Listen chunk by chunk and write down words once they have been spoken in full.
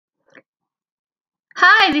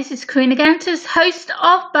Hi, this is Karina Gantus, host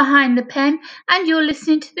of Behind the Pen, and you're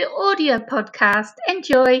listening to the audio podcast.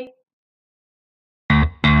 Enjoy.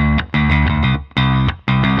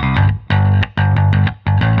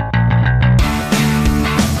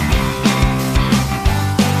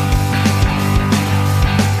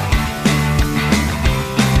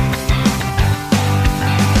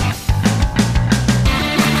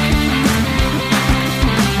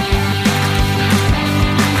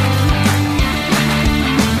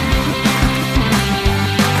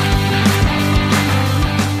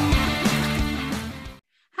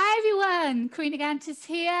 Karina Gantus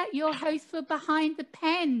here, your host for Behind the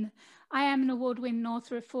Pen. I am an award-winning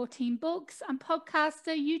author of 14 books. I'm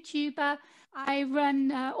podcaster, YouTuber. I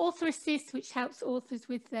run Author Assist, which helps authors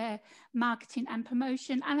with their marketing and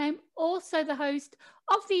promotion. And I'm also the host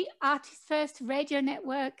of the Artist First Radio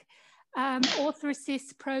Network Author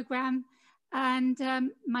Assist program. And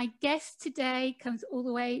my guest today comes all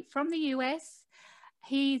the way from the US.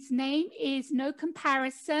 His name is No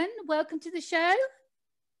Comparison. Welcome to the show.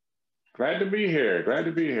 Glad to be here. Glad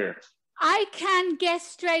to be here. I can guess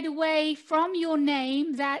straight away from your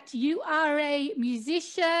name that you are a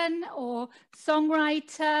musician or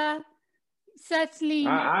songwriter, certainly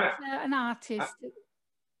not an artist.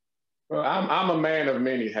 Well, I'm a man of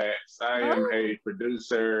many hats. I am a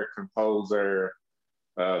producer, composer,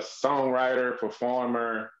 songwriter,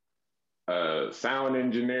 performer, sound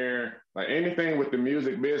engineer. Like anything with the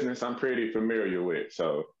music business, I'm pretty familiar with.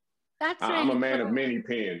 So I'm a man of many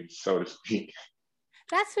pens, so to speak.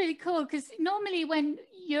 That's really cool, because normally when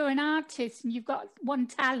you're an artist and you've got one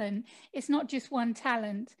talent, it's not just one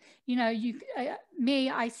talent. You know,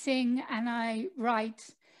 I sing and I write,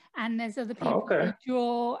 and there's other people who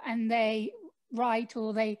draw and they write,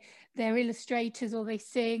 or they're illustrators, or they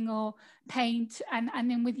sing or paint, and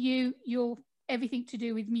then with you, you're everything to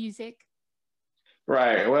do with music.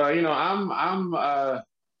 Right. Well, you know,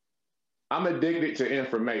 I'm addicted to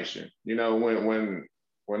information. You know,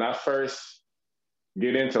 when I first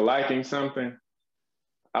get into liking something,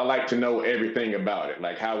 I like to know everything about it,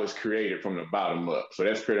 like how it's created from the bottom up. So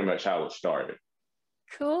that's pretty much how it started.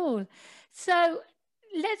 Cool. So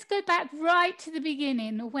let's go back right to the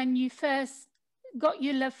beginning, when you first got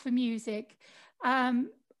your love for music.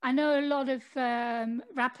 I know a lot of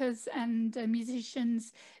rappers and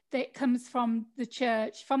musicians that comes from the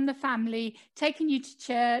church, from the family, taking you to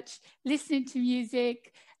church, listening to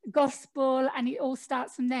music, gospel, and it all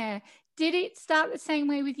starts from there. Did it start the same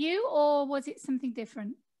way with you, or was it something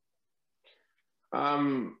different?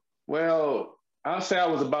 Well, I'll say I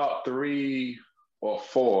was about 3 or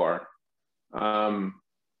 4.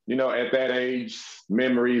 You know, at that age,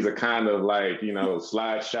 memories are kind of like, you know,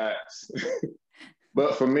 slide shots.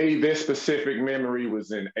 But for me, this specific memory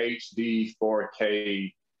was in HD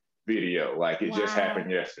 4K video. Like it just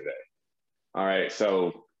happened yesterday. All right.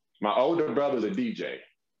 So my older brother's a DJ.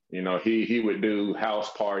 You know, he would do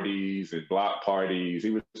house parties and block parties.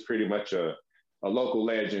 He was pretty much a local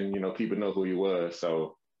legend. You know, people know who he was.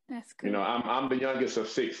 So, that's good. You know, I'm the youngest of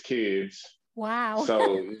 6 kids. Wow.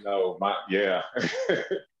 So, you know,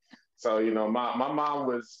 So, you know, my mom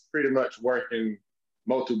was pretty much working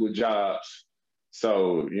multiple jobs.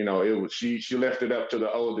 So, you know, she left it up to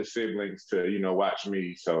the older siblings to, you know, watch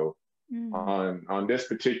me. So on this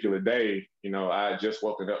particular day, you know, I had just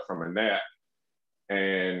woken up from a nap,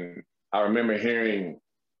 and I remember hearing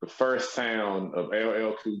the first sound of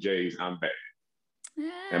LL Cool J's "I'm Bad."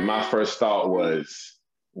 And my first thought was,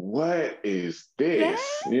 what is this?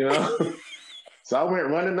 You know? So I went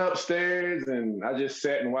running upstairs, and I just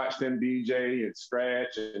sat and watched him DJ and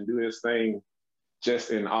scratch and do his thing,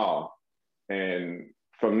 just in awe. And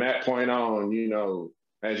from that point on, you know,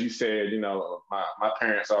 as you said, you know, my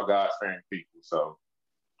parents are God-fearing people. So,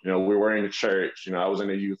 you know, we were in the church, you know, I was in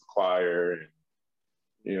the youth choir, and,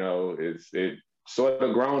 you know, it sort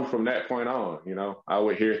of grown from that point on. You know, I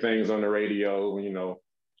would hear things on the radio, you know,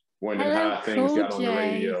 wondering how things got on the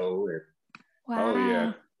radio. And,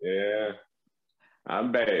 oh, yeah.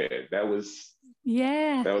 I'm bad. That was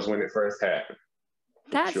when it first happened.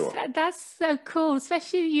 That's so cool,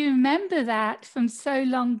 especially you remember that from so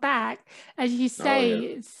long back. As you say,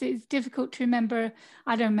 it's difficult to remember.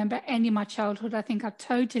 I don't remember any of my childhood. I think I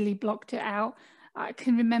totally blocked it out. I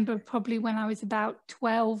can remember probably when I was about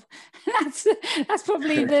 12. That's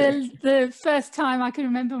probably the first time I can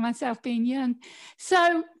remember myself being young.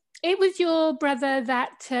 So it was your brother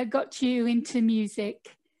that got you into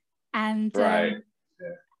music, and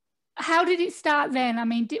how did it start then? I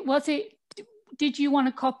mean, did you want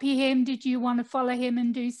to copy him? Did you want to follow him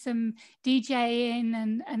and do some DJing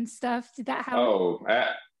and stuff? Did that help? Oh,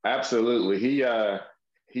 absolutely.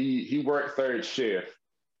 He worked third shift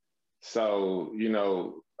So,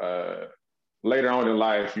 later on in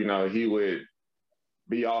life, he would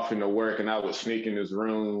be off into work and I would sneak in his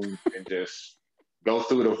room and just go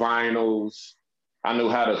through the vinyls. I knew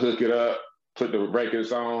how to hook it up, put the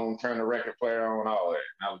records on, turn the record player on, all that.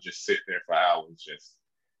 And I would just sit there for hours, just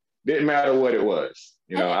didn't matter what it was.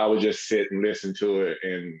 I would just sit and listen to it.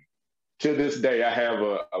 And to this day, I have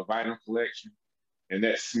a vinyl collection, and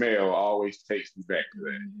that smell always takes me back to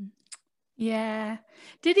that. Yeah.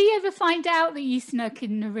 Did he ever find out that you snuck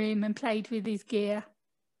in the room and played with his gear?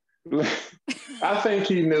 I think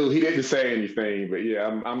he knew. He didn't say anything, but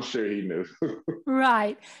yeah, I'm sure he knew.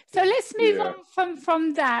 Right. So let's move on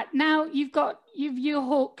from that. Now you're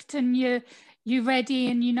hooked and you're ready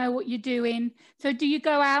and you know what you're doing. So do you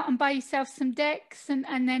go out and buy yourself some decks and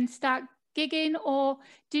then start gigging, or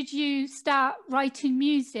did you start writing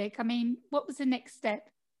music? I mean, what was the next step?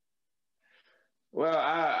 Well,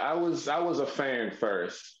 I was a fan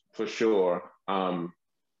first, for sure.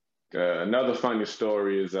 Another funny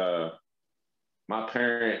story is my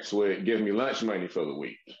parents would give me lunch money for the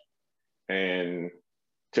week. And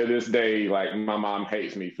to this day, like, my mom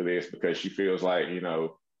hates me for this because she feels like,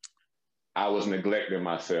 I was neglecting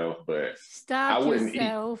myself, but I wouldn't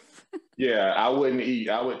eat. Yeah, I wouldn't eat.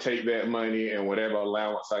 I would take that money and whatever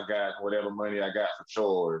allowance I got, whatever money I got for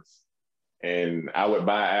chores, and I would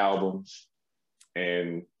buy albums.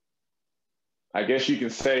 And I guess you can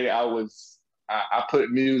say I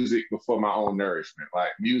put music before my own nourishment.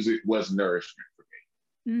 Like, music was nourishment for me.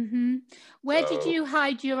 Mm-hmm. Where did you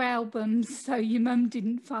hide your albums so your mum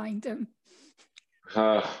didn't find them?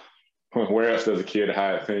 Where else does a kid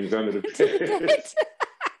hide things? Under the bed.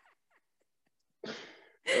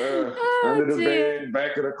 Under the bed,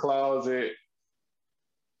 back of the closet.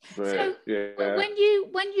 But so, yeah. When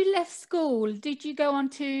you left school, did you go on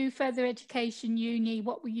to further education, uni?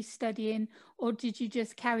 What were you studying, or did you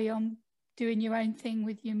just carry on doing your own thing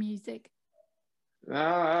with your music? No,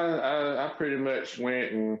 I pretty much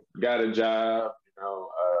went and got a job.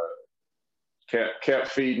 Kept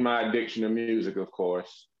feeding my addiction to music, of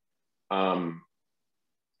course.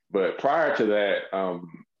 But prior to that,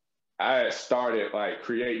 I had started like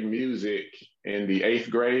creating music in the 8th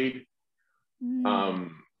grade.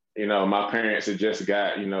 My parents had just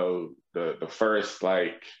got, the first,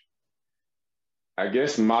 like, I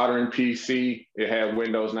guess, modern PC. It had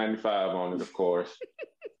Windows 95 on it, of course.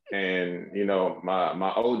 And,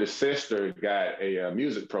 my oldest sister got a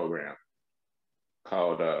music program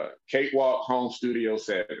called Cakewalk Home Studio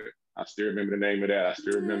 7. I still remember the name of that. I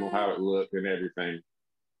still remember how it looked and everything.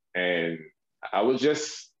 And I was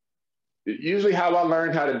usually how I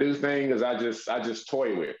learned how to do things is I just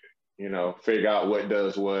toy with it, figure out what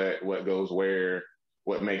does what goes where,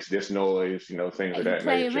 what makes this noise, things of that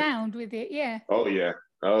play nature. Around with it, yeah. Oh yeah.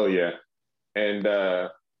 And my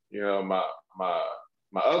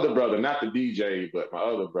other brother, not the DJ, but my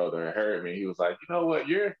other brother heard me. He was like, you know what,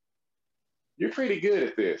 you're pretty good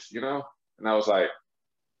at this, And I was like,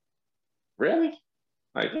 really?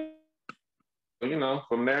 Like,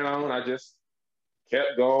 from there on, I just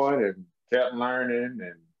kept going and kept learning.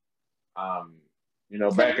 And,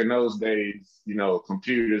 back in those days,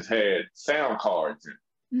 computers had sound cards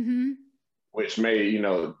in, which made,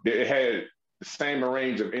 it had the same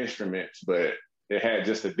range of instruments, but it had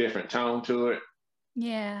just a different tone to it.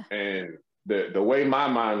 Yeah. And the way my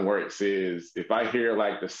mind works is if I hear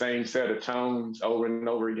like the same set of tones over and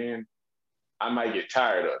over again, I might get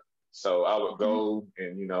tired of it. So I would go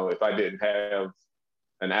and, if I didn't have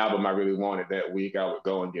an album I really wanted that week, I would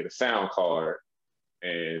go and get a sound card.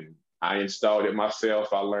 And I installed it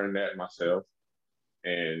myself. I learned that myself.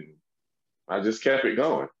 And I just kept it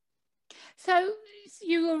going. So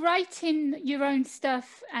you were writing your own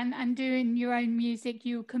stuff and doing your own music.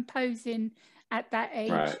 You were composing at that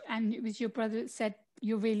age. Right. And it was your brother that said,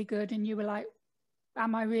 you're really good. And you were like,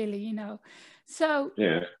 am I really, So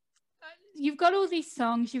yeah. You've got all these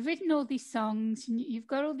songs, you've written all these songs, and you've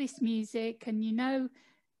got all this music, and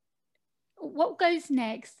what goes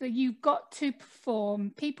next. So you've got to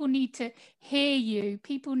perform. People need to hear you.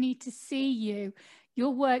 People need to see you.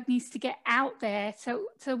 Your work needs to get out there. So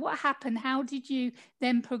what happened? How did you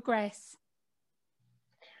then progress?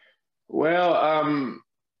 Well,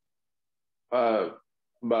 but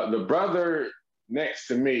the brother next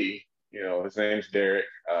to me, his name's Derek.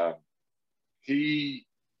 He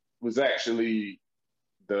was actually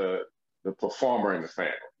the performer in the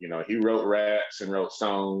family. He wrote raps and wrote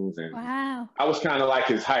songs, and wow. I was kind of like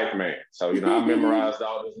his hype man. So, I memorized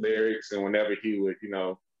all his lyrics, and whenever he would,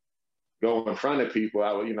 go in front of people,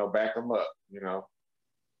 I would, back him up,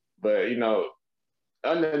 But,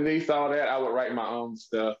 underneath all that, I would write my own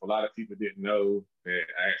stuff. A lot of people didn't know that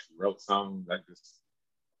I actually wrote songs.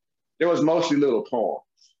 It was mostly little poems,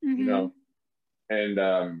 you know. And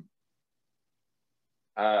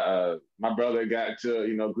my brother got into,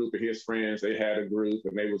 you know, a group of his friends. They had a group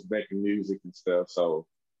and they was making music and stuff. So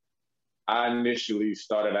I initially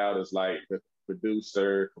started out as like the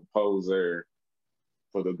producer, composer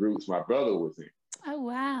for the groups my brother was in. Oh,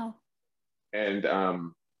 wow. And,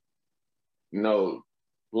 you know,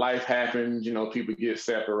 life happens, you know, people get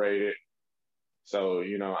separated. So,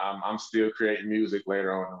 you know, I'm still creating music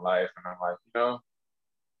later on in life. And I'm like, you know,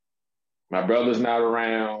 my brother's not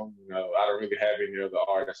around, you know, I don't really have any other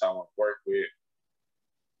artists I want to work with.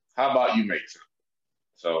 How about you make something?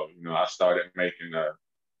 So, you know, I started making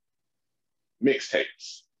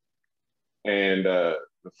mixtapes. And the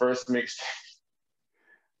first mixtape,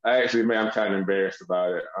 I'm kind of embarrassed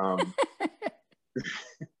about it.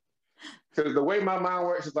 Because the way my mind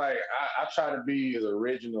works is like, I try to be as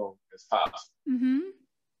original as possible.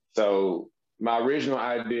 So my original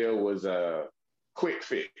idea was a quick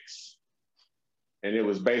fix. And it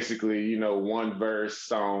was basically, you know, one verse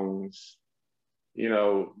songs, you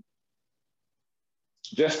know,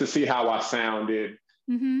 just to see how I sounded.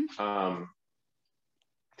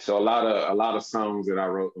 So a lot of songs that I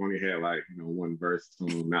wrote only had like, you know, one verse to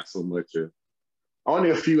them, not so much.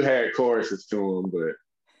 Only a few had choruses to them, but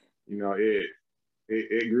you know,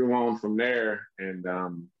 it grew on from there, and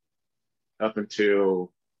up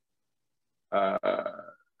until I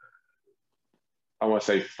want to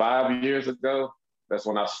say 5 years ago, that's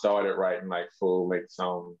when I started writing like full length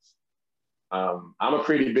songs. I'm a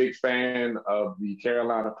pretty big fan of the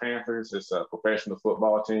Carolina Panthers. It's a professional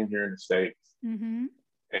football team here in the States.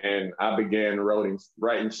 And I began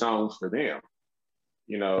writing songs for them,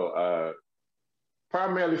 you know,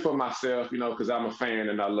 primarily for myself, you know, because I'm a fan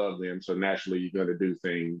and I love them. So naturally you're going to do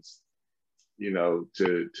things, you know,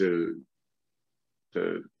 to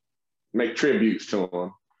make tributes to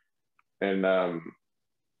them. And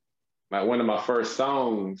like one of my first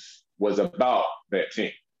songs was about that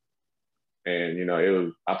team. And, you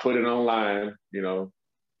know, I put it online, you know.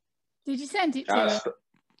 Did you send it to her?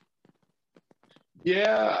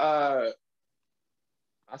 Yeah,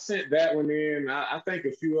 I sent that one in. I think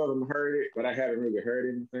a few of them heard it, but I haven't really heard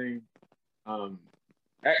anything.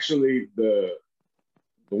 Actually, the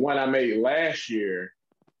one I made last year,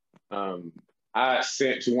 I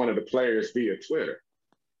sent to one of the players via Twitter.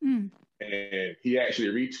 And he actually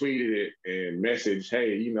retweeted it and messaged,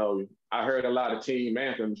 hey, you know, I heard a lot of team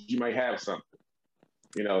anthems. You may have something.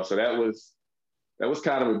 You know, so that was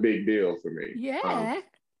kind of a big deal for me. Yeah.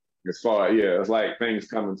 As far, it's like things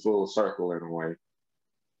coming full circle in a way.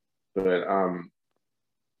 But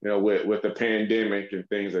you know, with the pandemic and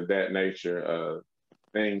things of that nature,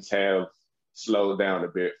 things have slowed down a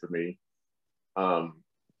bit for me.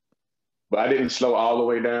 But I didn't slow all the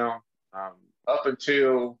way down. Up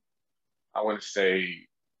until I want to say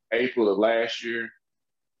April of last year,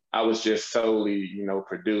 I was just solely, you know,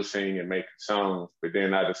 producing and making songs. But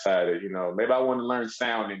then I decided, you know, maybe I want to learn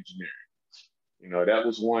sound engineering. You know, that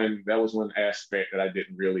was one aspect that I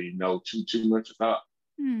didn't really know too much about.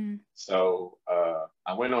 So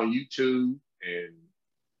I went on YouTube and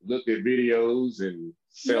looked at videos and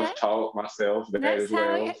self-taught myself as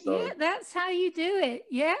well. That's how you do it.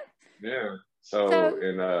 Yeah. Yeah. So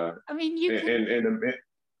and I mean, you can,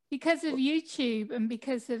 because of YouTube and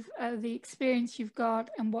because of the experience you've got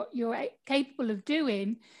and what you're capable of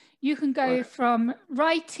doing, you can go from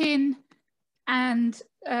writing and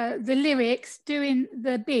the lyrics, doing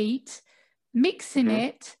the beat, mixing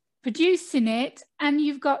it, producing it, and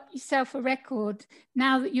you've got yourself a record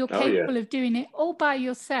now that you're capable of doing it all by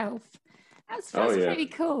yourself. That's pretty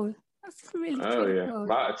cool. That's really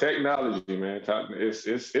cool. Technology, man.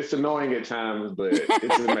 It's annoying at times, but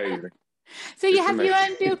it's amazing. So you have your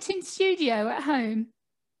own built-in studio at home?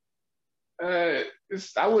 I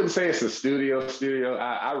wouldn't say it's a studio.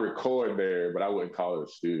 I record there, but I wouldn't call it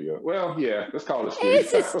a studio. Well, yeah, let's call it a studio.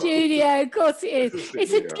 It's a studio, of course it is.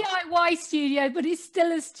 It's a DIY studio, but it's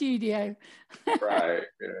still a studio. Right,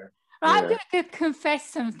 yeah. I'm going to confess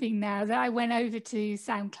something now, that I went over to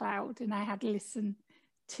SoundCloud and I had listened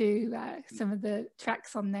to some of the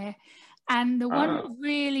tracks on there. And the one that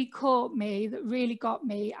really caught me, that really got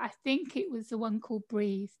me, I think it was the one called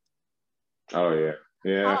Breathe. Oh, yeah.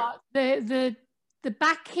 Yeah. The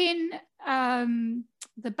backing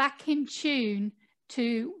tune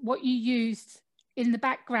to what you used in the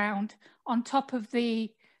background on top of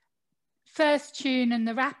the first tune and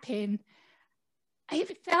the rapping,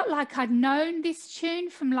 it felt like I'd known this tune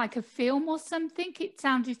from like a film or something. It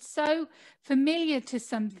sounded so familiar to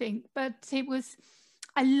something, but it was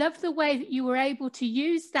I love the way that you were able to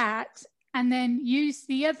use that and then use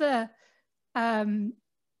the other tone,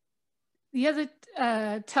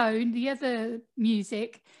 the other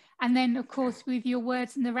music, and then of course with your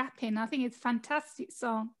words and the rapping. I think it's a fantastic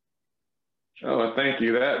song. Oh, thank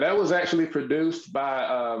you. That was actually produced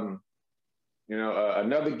by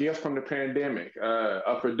another gift from the pandemic,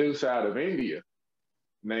 a producer out of India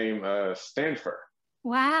named Stanford.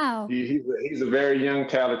 Wow. He's a very young,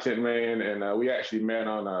 talented man, and we actually met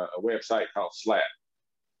on a website called Slap.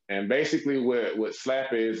 And basically what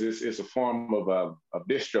Slap is a form of a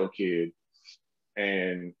DistroKid.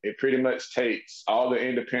 And it pretty much takes all the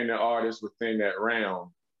independent artists within that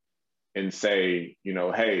realm and say,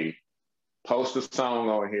 hey, post a song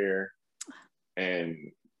on here,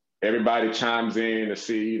 and everybody chimes in to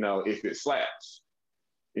see, if it slaps.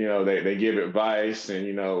 They give advice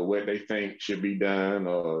and, what they think should be done,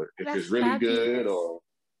 or if it's really good, or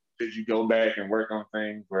did you go back and work on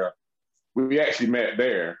things. Well, we actually met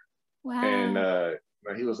there. Wow.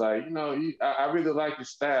 And he was like, I really like your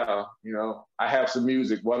style. I have some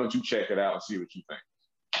music. Why don't you check it out and see what you think?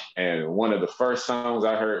 And one of the first songs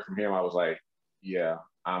I heard from him, I was like, yeah,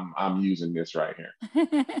 I'm using this right here.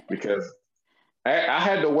 Because I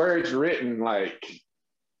had the words written like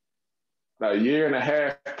a year and a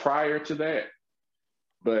half prior to that.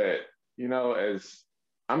 But, as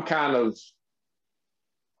I'm kind of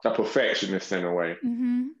a perfectionist in a way.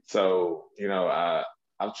 Mm-hmm. So,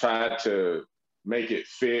 I've tried to make it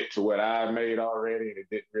fit to what I made already, and it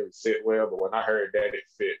didn't really sit well. But when I heard that, it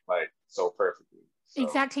fit like so perfectly. So.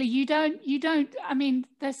 Exactly. You don't, I mean,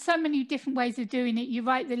 there's so many different ways of doing it. You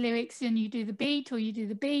write the lyrics and you do the beat, or you do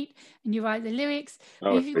the beat and you write the lyrics.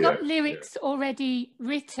 But if you've got lyrics already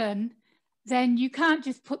written, then you can't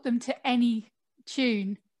just put them to any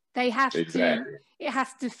tune. They have to, it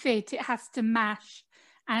has to fit, it has to mash.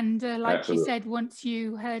 And like you said, once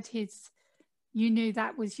you heard his, you knew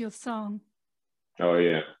that was your song. Oh,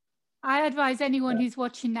 yeah. I advise anyone who's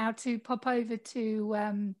watching now to pop over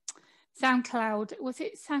to SoundCloud. Was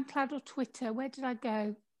it SoundCloud or Twitter? Where did I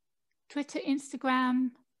go? Twitter,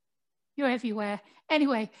 Instagram. You're everywhere.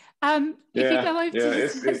 Anyway, if you go over to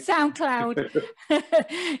SoundCloud,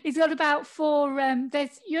 it's got about 4.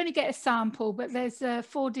 You only get a sample, but there's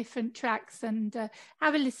 4 different tracks, and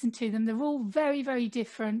have a listen to them. They're all very, very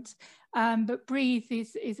different. But Breathe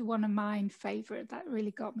is one of mine favorite. That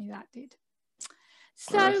really got me. That did.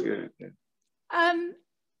 So,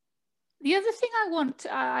 the other thing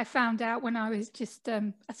I found out when I was just,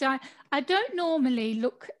 so I don't normally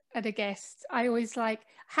look at a guest. I always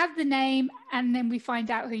have the name and then we find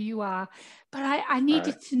out who you are. But I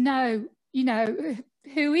needed to know,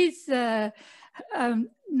 who is No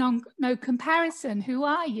Comparison? Who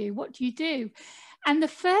are you? What do you do? And the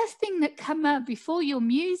first thing that came up before your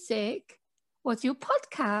music was your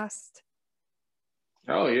podcast.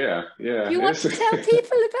 Oh yeah. You want to tell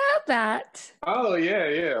people about that? Oh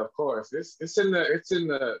yeah, of course. It's in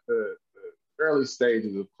the early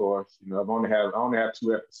stages, of course. I only have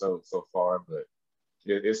 2 episodes so far, but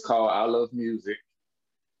it's called I Love Music.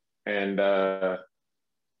 And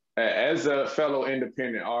as a fellow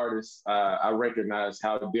independent artist, I recognize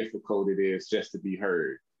how difficult it is just to be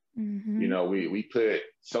heard. Mm-hmm. We put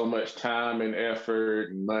so much time and effort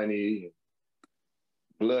and money,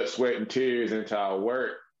 blood, sweat, and tears into our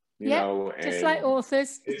work, you know, and just like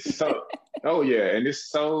authors. It's so, and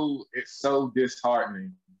it's so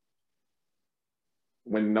disheartening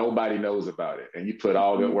when nobody knows about it and you put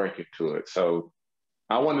all that work into it. So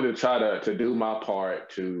I wanted to try to do my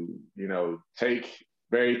part to, take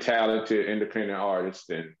very talented independent artists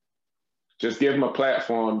and just give them a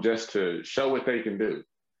platform just to show what they can do,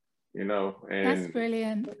 and that's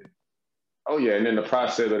brilliant. Oh yeah, and in the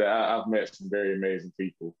process of that, I've met some very amazing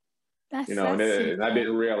people. And I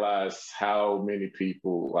didn't realize how many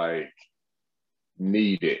people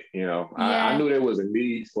need it. I knew there was a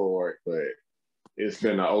need for it, but it's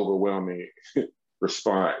been an overwhelming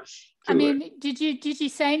response. I mean, did you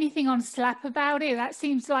say anything on Slap about it? That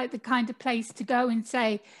seems like the kind of place to go and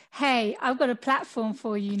say, "Hey, I've got a platform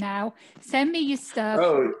for you now. Send me your stuff."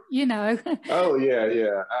 Oh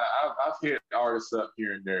yeah. I've hit artists up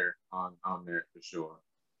here and there on there for sure,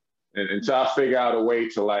 and try to figure out a way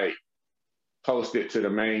to post it to the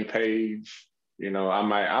main page. I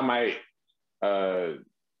might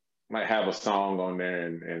have a song on there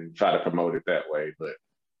and try to promote it that way, but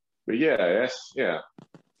yeah.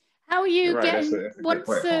 How are you getting,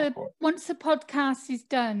 once the podcast is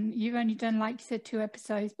done, you've only done, like you said, 2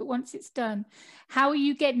 episodes, but once it's done, how are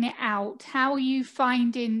you getting it out? How are you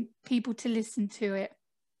finding people to listen to it?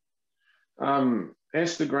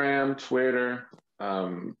 Instagram, Twitter,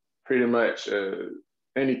 pretty much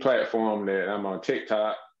any platform that I'm on.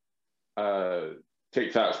 TikTok.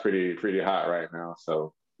 TikTok's pretty hot right now,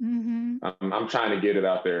 so I'm trying to get it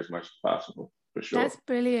out there as much as possible, for sure. That's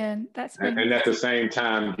brilliant. That's brilliant. And at the same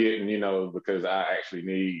time, getting, you know, because I actually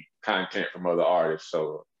need content from other artists,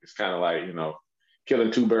 so it's kind of like, you know,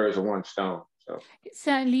 killing two birds with one stone. So it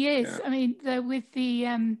certainly is. Yeah. I mean, with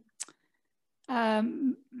the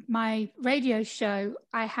my radio show,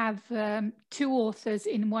 I have 2 authors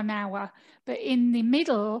in 1 hour, but in the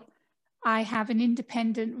middle, I have an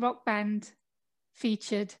independent rock band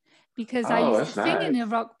featured, because I used to sing in a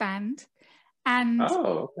rock band, and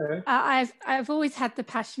I've always had the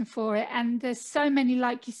passion for it. And there's so many,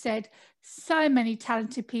 like you said, so many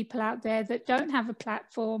talented people out there that don't have a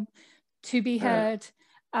platform to be heard.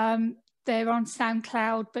 They're on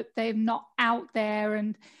SoundCloud, but they're not out there.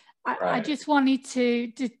 And I just wanted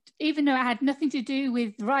to, even though it had nothing to do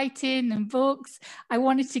with writing and books, I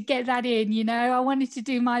wanted to get that in, you know, I wanted to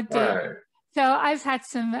do my bit. So I've had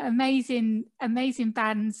some amazing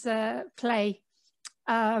bands play.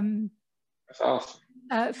 That's awesome.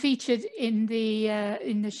 Featured in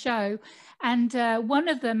the show, and one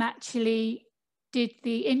of them actually did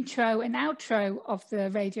the intro and outro of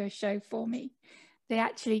the radio show for me. They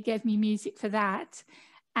actually gave me music for that,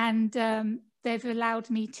 and they've allowed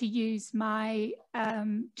me to use my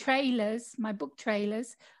trailers, my book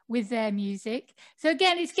trailers, with their music. So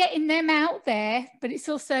again, it's getting them out there, but it's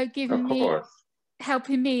also giving me,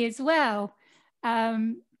 helping me as well.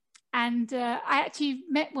 And I actually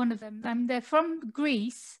met one of them. They're from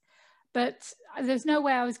Greece, but there's no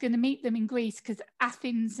way I was going to meet them in Greece because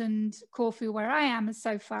Athens and Corfu, where I am, are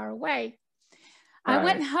so far away. I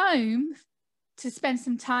went home to spend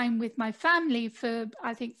some time with my family for,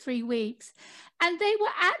 I think, 3 weeks. And they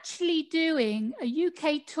were actually doing a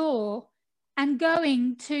UK tour and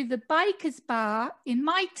going to the Bikers Bar in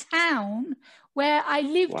my town where I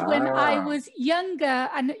lived when I was younger,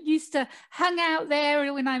 and used to hang out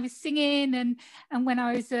there when I was singing and when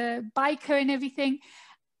I was a biker and everything.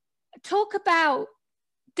 Talk about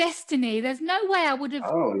destiny. There's no way I would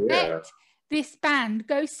have met this band,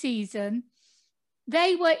 Ghost Season.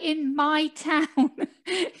 They were in my town,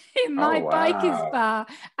 in my Bikers Bar,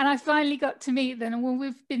 and I finally got to meet them. And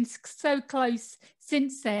we've been so close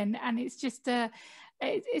since then. And it's just,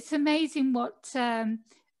 it's amazing what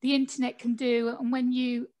the internet can do. And when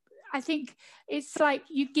you, I think it's like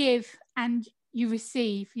you give and you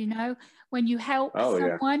receive, you know, when you help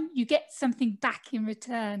someone, you get something back in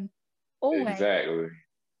return. Always. Exactly.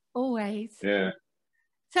 Always. Yeah.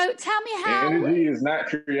 So tell me how. Energy is not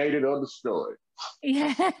created or destroyed.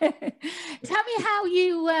 Yeah. Tell me how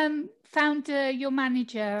you found your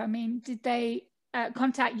manager. I mean, did they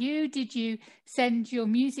contact you? Did you send your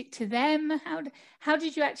music to them? How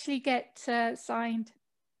did you actually get signed?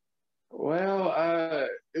 Well,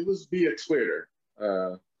 it was via Twitter.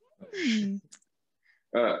 A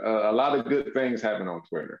lot of good things happen on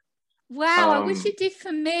Twitter. Wow, I wish you did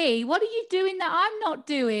for me. What are you doing that I'm not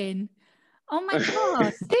doing? Oh my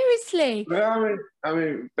God, seriously. Well, I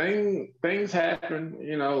mean, things happen,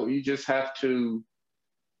 you know, you just have to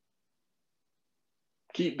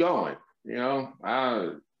keep going, you know.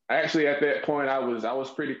 Actually at that point I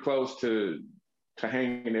was pretty close to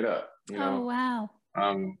hanging it up, you know. Oh wow.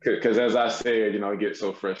 Because as I said, you know, it gets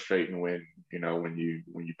so frustrating when, you know, when you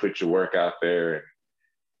put your work out there and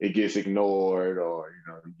it gets ignored, or,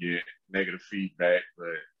 you know, you get negative feedback.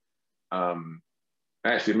 But I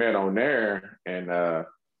actually met on there, and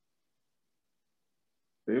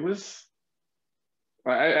it was,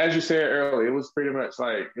 as you said earlier, it was pretty much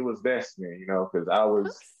like it was destiny, you know, because I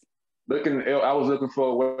was looking for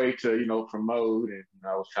a way to, you know, promote, and, you know,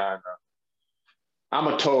 I was trying to. I'm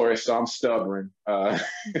a Taurus, so I'm stubborn.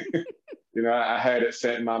 You know, I had it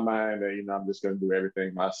set in my mind that, you know, I'm just going to do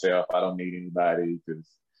everything myself. I don't need anybody because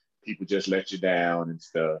people just let you down and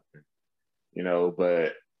stuff, and, you know.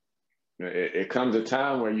 But it comes a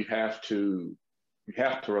time where you have to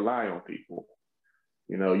rely on people.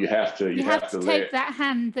 You know, you have to take that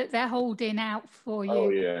hand that they're holding out for you. Oh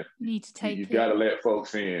yeah, you need to take. You got to let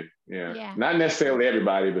folks in. Yeah, not necessarily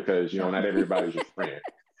everybody, because, you know, not everybody's your friend.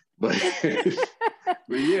 But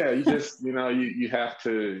but yeah, you just, you know, you have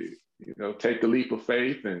to, you know, take the leap of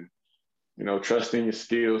faith and, you know, trust in your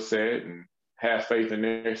skill set and have faith in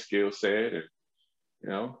their skill set, and, you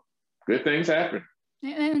know, good things happen.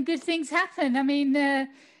 And good things happen. I mean,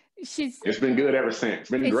 it's been good ever since.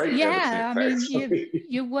 It's been great. Yeah, ever since, I mean,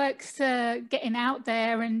 your work's getting out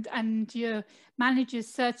there, and your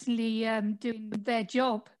manager's certainly doing their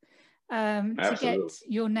job to get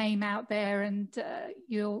your name out there and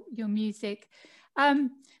your music.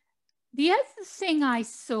 The other thing I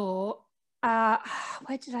saw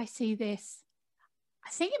where did I see this? I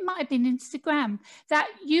think it might have been Instagram, that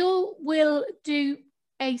you will do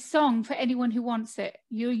a song for anyone who wants it.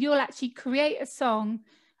 You'll actually create a song,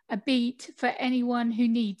 a beat for anyone who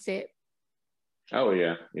needs it. Oh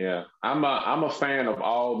yeah, yeah. I'm a fan of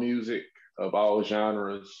all music, of all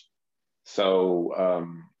genres. So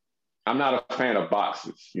I'm not a fan of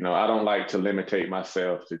boxes. You know, I don't like to limitate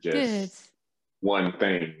myself to just one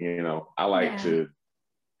thing. You know, I like to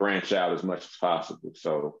branch out as much as possible.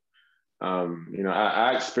 So you know,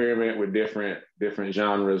 I experiment with different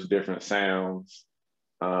genres, different sounds.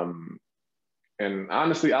 And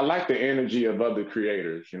honestly, I like the energy of other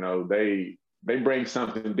creators. You know, they bring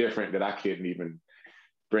something different that I couldn't even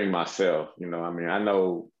bring myself. You know, I mean, I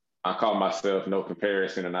know I call myself no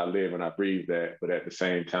comparison and I live and I breathe that, but at the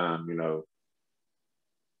same time, you know,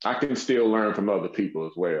 I can still learn from other people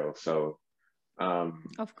as well. So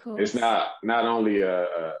of course, it's not only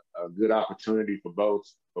a good opportunity for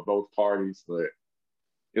both parties, but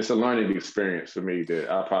it's a learning experience for me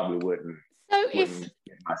that I probably wouldn't.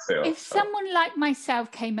 So if someone like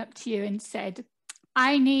myself came up to you and said,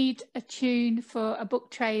 I need a tune for a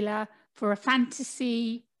book trailer for a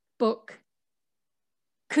fantasy book,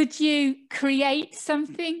 could you create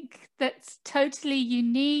something that's totally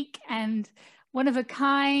unique and one of a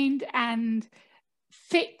kind and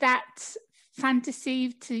fit that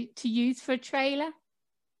fantasy to use for a trailer?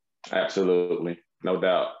 Absolutely, no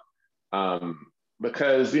doubt.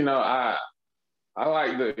 Because, you know, I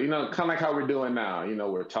like you know, kind of like how we're doing now. You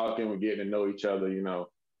know, we're talking, we're getting to know each other. You know,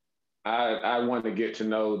 I want to get to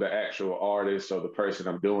know the actual artist or the person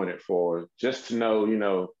I'm doing it for, just to know, you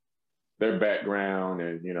know, their background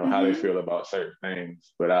and, you know, how they feel about certain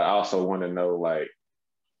things. But I also want to know, like,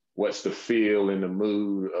 what's the feel and the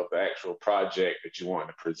mood of the actual project that you want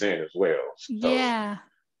to present as well. So, yeah.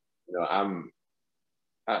 You know,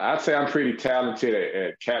 I'd say I'm pretty talented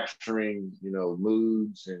at capturing, you know,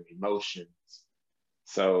 moods and emotions.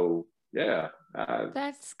 So yeah,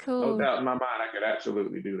 that's cool. No doubt in my mind, I could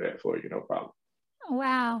absolutely do that for you, no problem.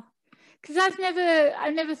 Wow, because I've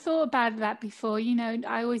never thought about that before. You know,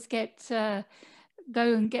 I always get go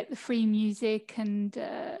and get the free music, and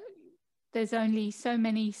there's only so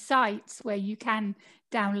many sites where you can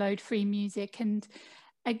download free music, and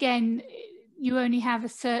again, you only have a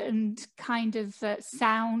certain kind of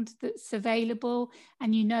sound that's available,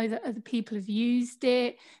 and you know that other people have used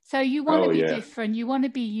it. So you want to be different, you want to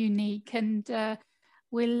be unique, and that's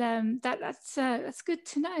good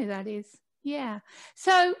to know. That is, yeah.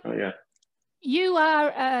 So you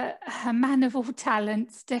are a man of all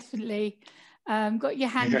talents, definitely. Got your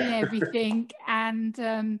hand in everything,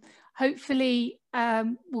 and hopefully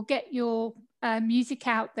we'll get your music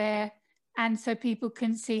out there, and so people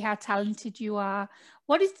can see how talented you are.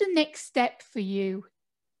 What is the next step for you?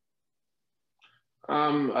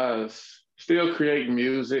 Still creating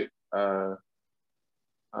music. I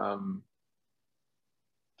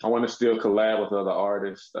want to still collab with other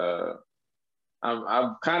artists.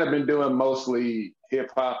 I've kind of been doing mostly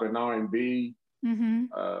hip hop and R&B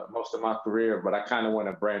most of my career, but I kind of want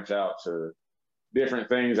to branch out to different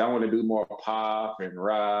things. I want to do more pop and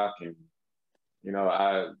rock, and you know,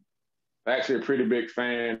 I'm actually a pretty big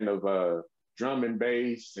fan of drum and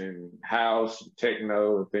bass and house and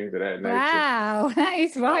techno and things of that nature. Wow, that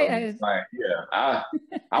is right. Like, yeah,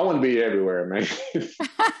 I want to be everywhere, man.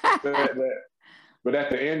 But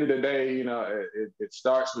at the end of the day, you know, it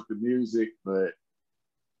starts with the music. But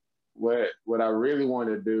what I really want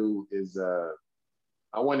to do is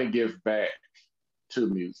I want to give back to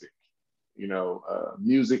music. You know,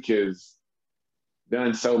 music has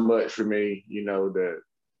done so much for me. You know, the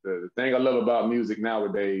thing I love about music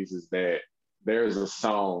nowadays is that there's a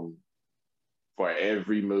song for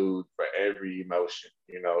every mood, for every emotion.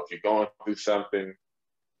 You know, if you're going through something,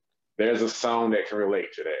 there's a song that can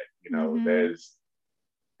relate to that. You know, there's,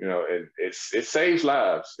 you know, it saves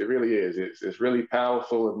lives. It really is. It's really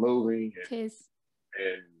powerful and moving. It is.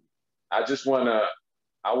 And I just want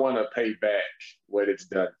to pay back what it's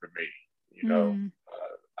done for me. You know,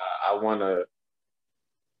 I want to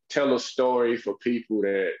tell a story for people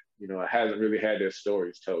that, you know, hasn't really had their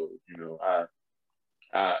stories told. You know,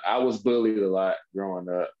 I was bullied a lot growing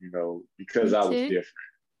up, you know, because I was different.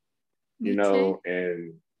 You know,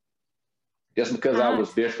 and just because I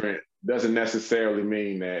was different doesn't necessarily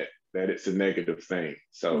mean that it's a negative thing.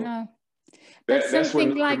 So that's where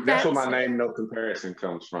my name No Comparison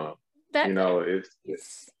comes from. You know,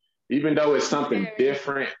 it's even though it's something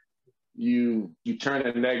different, you turn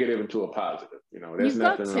a negative into a positive. You know, there's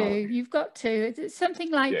nothing wrong. You've got to. It's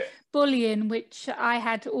something like bullying, which I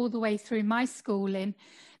had all the way through my schooling.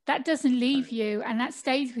 that doesn't leave you, and that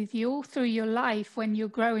stays with you all through your life. When you're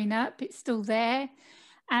growing up, it's still there.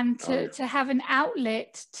 And to have an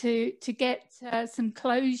outlet to get some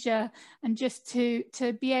closure, and just to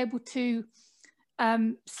be able to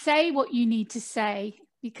say what you need to say,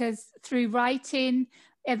 because through writing,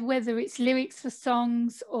 whether it's lyrics for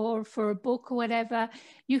songs or for a book or whatever,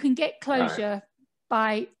 you can get closure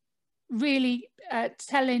by really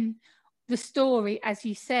telling the story, as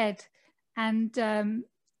you said, and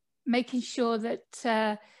making sure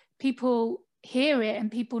that people hear it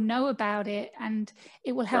and people know about it, and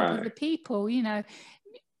it will help other people. You know,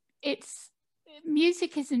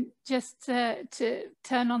 music isn't just to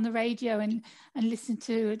turn on the radio and listen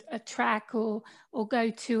to a track, or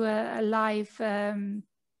go to a live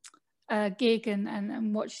gig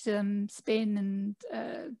and watch them spin and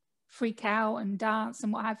freak out and dance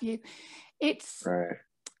and what have you. It's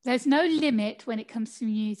there's no limit when it comes to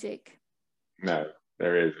music. No,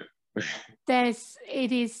 there isn't.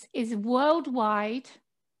 It is worldwide,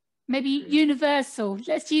 maybe universal.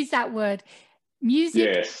 Let's use that word.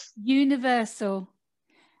 Music, universal,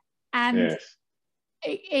 and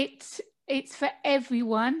it's for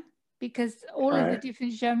everyone, because all of the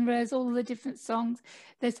different genres, all the different songs.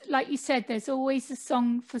 There's, like you said, there's always a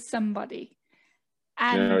song for somebody,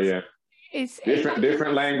 and it's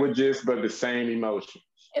different languages, but the same emotions.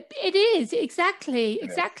 It is exactly.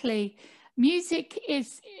 Music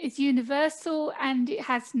is universal, and it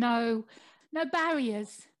has no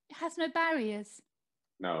barriers. It has no barriers.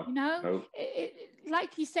 No, you know,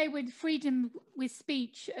 like you say, with freedom with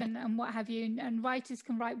speech and what have you, and writers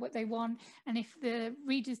can write what they want, and if the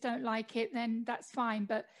readers don't like it, then that's fine,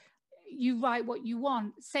 but you write what you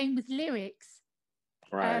want. Same with lyrics.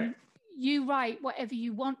 You write whatever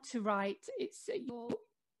you want to write. It's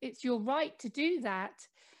your right to do that.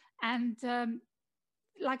 And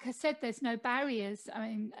like I said, there's no barriers. I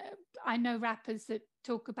mean, I know rappers that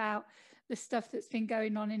talk about the stuff that's been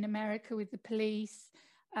going on in America with the police,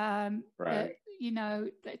 that, you know,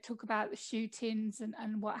 they talk about the shootings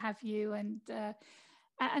and what have you, and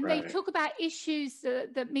they talk about issues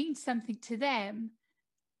that mean something to them,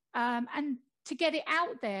 and to get it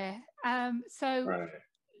out there. So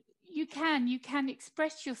you can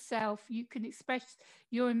express yourself, you can express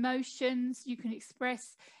your emotions, you can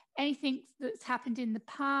express anything that's happened in the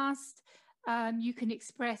past, you can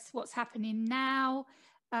express what's happening now.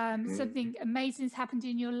 Something amazing's happened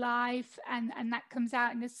in your life, and that comes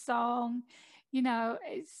out in a song. You know,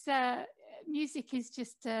 it's music is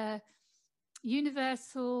just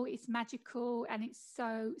universal, it's magical, and it's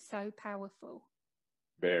so powerful.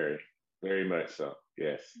 Very, very much so.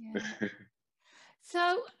 Yes. Yeah.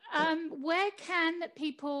 So where can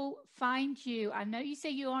people find you? I know you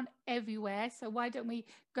say you're on everywhere, so why don't we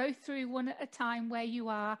go through one at a time where you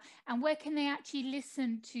are, and where can they actually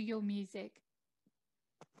listen to your music?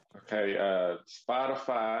 Okay,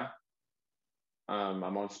 Spotify. I'm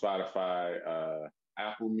on Spotify,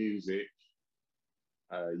 Apple Music,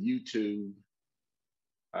 YouTube,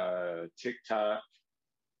 TikTok.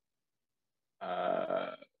 Did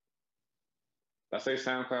I say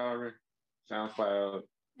SoundCloud already? SoundCloud.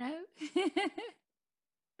 No.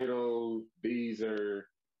 Tidal, Deezer.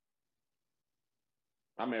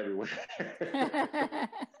 I'm everywhere.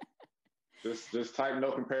 Just type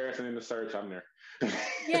No Comparison in the search. I'm there.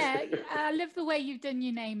 Yeah, I love the way you've done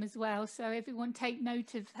your name as well. So everyone take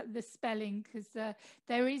note of the spelling, because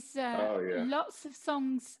there is lots of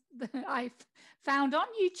songs that I've found on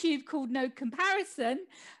YouTube called No Comparison,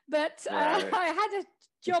 but I had a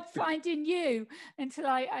job finding you until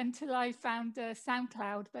I found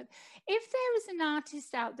SoundCloud. But if there is an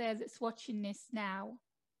artist out there that's watching this now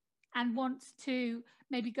and wants to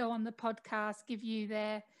maybe go on the podcast, give you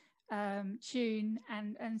their tune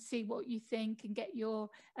and see what you think and get your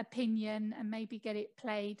opinion and maybe get it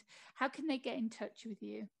played, how can they get in touch with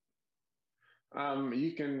you?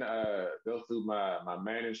 You can go through my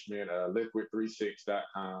management,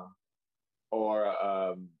 liquid36.com,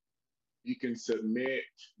 or you can submit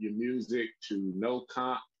your music to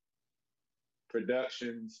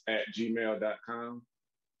nocompproductions@gmail.com.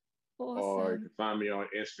 Awesome. Or you can find me on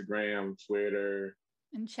Instagram, Twitter,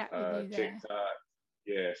 and chat with you there. TikTok.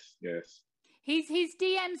 Yes. His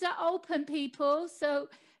DMs are open, people, so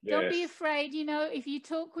don't be afraid. You know, if you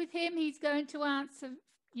talk with him, he's going to answer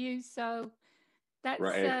you. So that's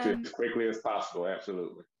as quickly as possible.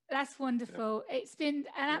 Absolutely. That's wonderful. Yeah. It's been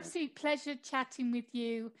an absolute pleasure chatting with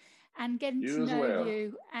you and getting to know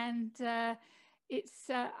you. And I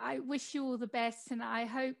wish you all the best, and I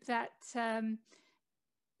hope that the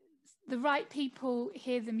right people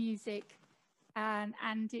hear the music.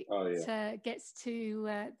 And it gets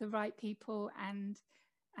to the right people, and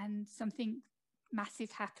something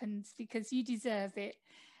massive happens, because you deserve it.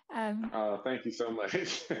 Thank you so much.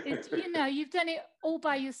 You know, you've done it all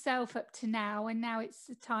by yourself up to now, and now it's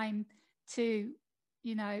the time to,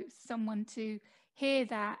 you know, someone to hear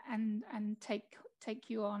that and take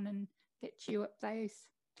you on and get you up those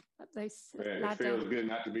ladders. It feels good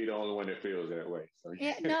not to be the only one that feels that way. So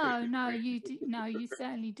yeah, no, you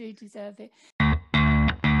certainly do deserve it.